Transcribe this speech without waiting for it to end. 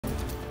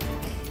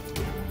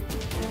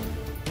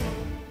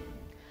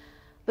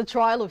The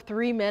trial of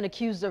 3 men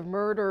accused of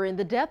murder in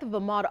the death of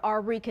Ahmaud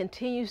Arbery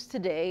continues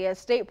today as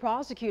state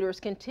prosecutors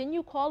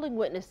continue calling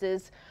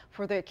witnesses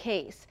for their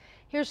case.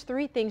 Here's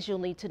 3 things you'll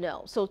need to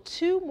know. So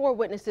 2 more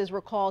witnesses were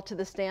called to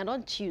the stand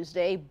on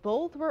Tuesday.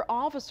 Both were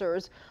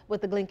officers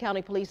with the Glynn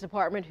County Police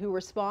Department who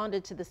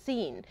responded to the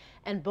scene.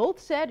 And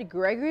both said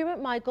Gregory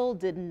McMichael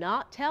did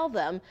not tell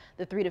them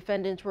the 3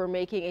 defendants were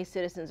making a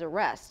citizen's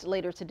arrest.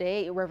 Later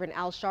today, Reverend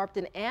Al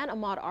Sharpton and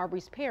Ahmaud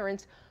Arbery's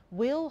parents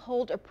will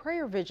hold a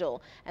prayer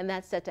vigil, and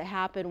that's set to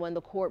happen when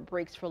the court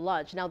breaks for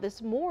lunch. Now this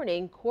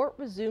morning, court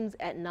resumes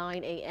at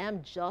 9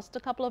 a.m. just a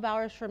couple of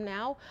hours from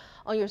now.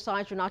 On your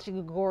side, Renata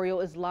Gregorio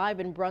is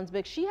live in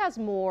Brunswick. She has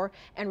more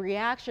and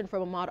reaction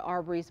from Ahmaud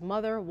Arbery's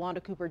mother,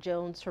 Wanda Cooper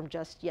Jones, from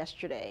just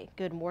yesterday.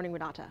 Good morning,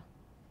 Renata.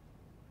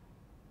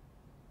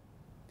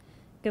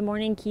 Good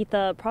morning,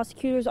 Keitha.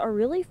 Prosecutors are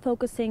really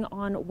focusing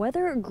on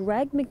whether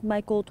Greg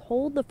McMichael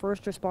told the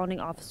first responding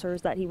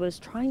officers that he was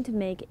trying to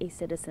make a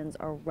citizen's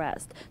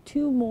arrest.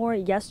 2 more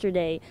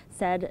yesterday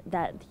said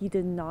that he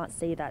did not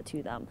say that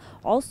to them.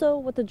 Also,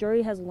 what the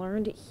jury has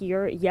learned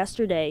here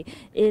yesterday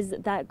is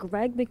that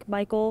Greg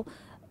McMichael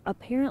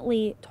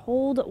apparently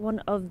told one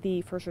of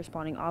the first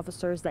responding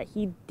officers that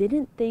he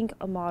didn't think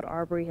Ahmaud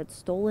Arbery had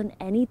stolen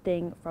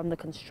anything from the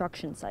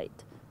construction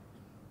site.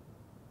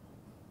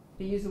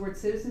 Do you use the word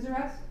citizen's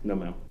arrest? No,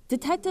 ma'am.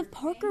 Detective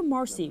Parker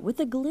Marcy with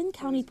the Glynn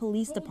County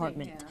Police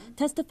Department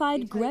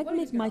testified Greg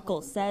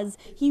McMichael says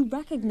he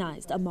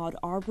recognized Ahmaud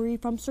Arbery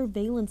from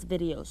surveillance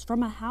videos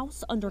from a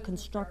house under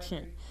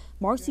construction.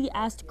 Marcy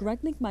asked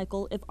Greg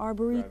McMichael if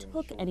Arbery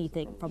took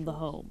anything from the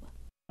home.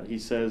 He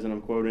says, and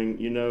I'm quoting,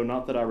 "You know,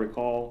 not that I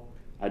recall,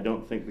 I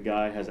don't think the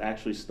guy has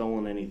actually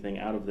stolen anything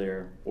out of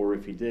there, or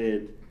if he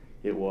did,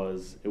 it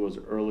was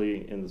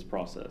early in this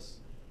process."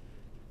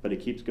 But he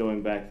keeps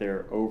going back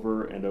there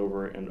over and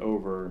over and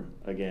over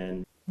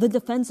again. The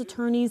defense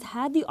attorneys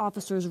had the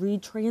officers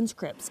read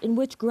transcripts in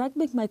which Greg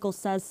McMichael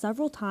says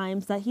several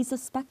times that he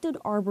suspected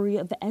Arbery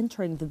of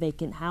entering the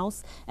vacant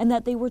house and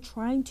that they were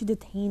trying to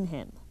detain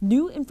him.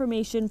 New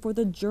information for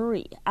the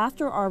jury.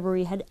 After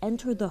Arbery had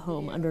entered the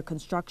home under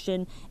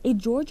construction, a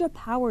Georgia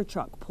Power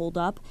truck pulled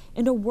up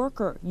and a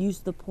worker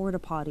used the porta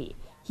potty.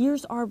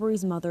 Here's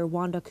Arbery's mother,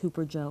 Wanda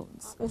Cooper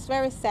Jones. It's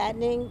very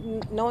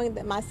saddening knowing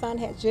that my son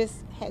had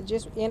just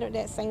entered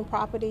that same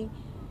property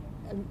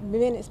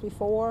minutes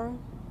before,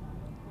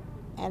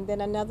 and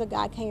then another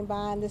guy came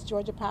by in this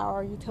Georgia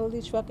Power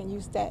utility truck and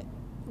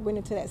went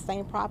into that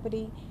same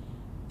property,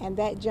 and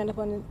that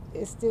gentleman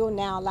is still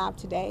now alive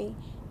today,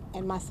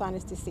 and my son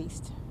is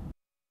deceased.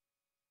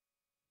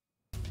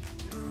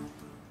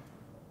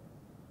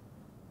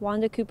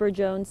 Wanda Cooper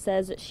Jones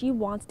says she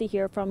wants to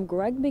hear from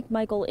Greg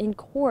McMichael in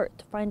court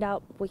to find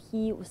out what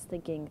he was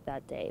thinking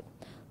that day.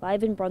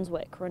 Live in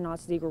Brunswick,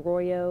 Renata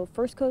Gregorio,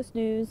 First Coast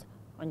News,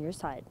 on your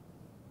side.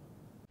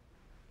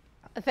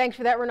 Thanks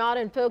for that, Renata.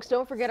 And folks,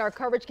 don't forget our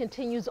coverage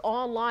continues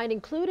online,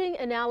 including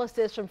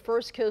analysis from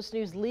First Coast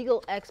News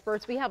legal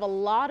experts. We have a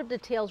lot of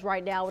details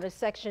right now in a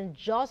section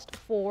just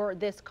for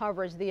this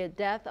coverage, the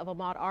death of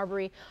Ahmaud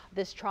Arbery,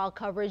 this trial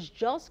coverage.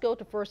 Just go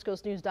to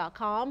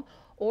firstcoastnews.com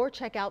or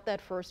check out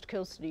that First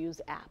Coast News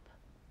app.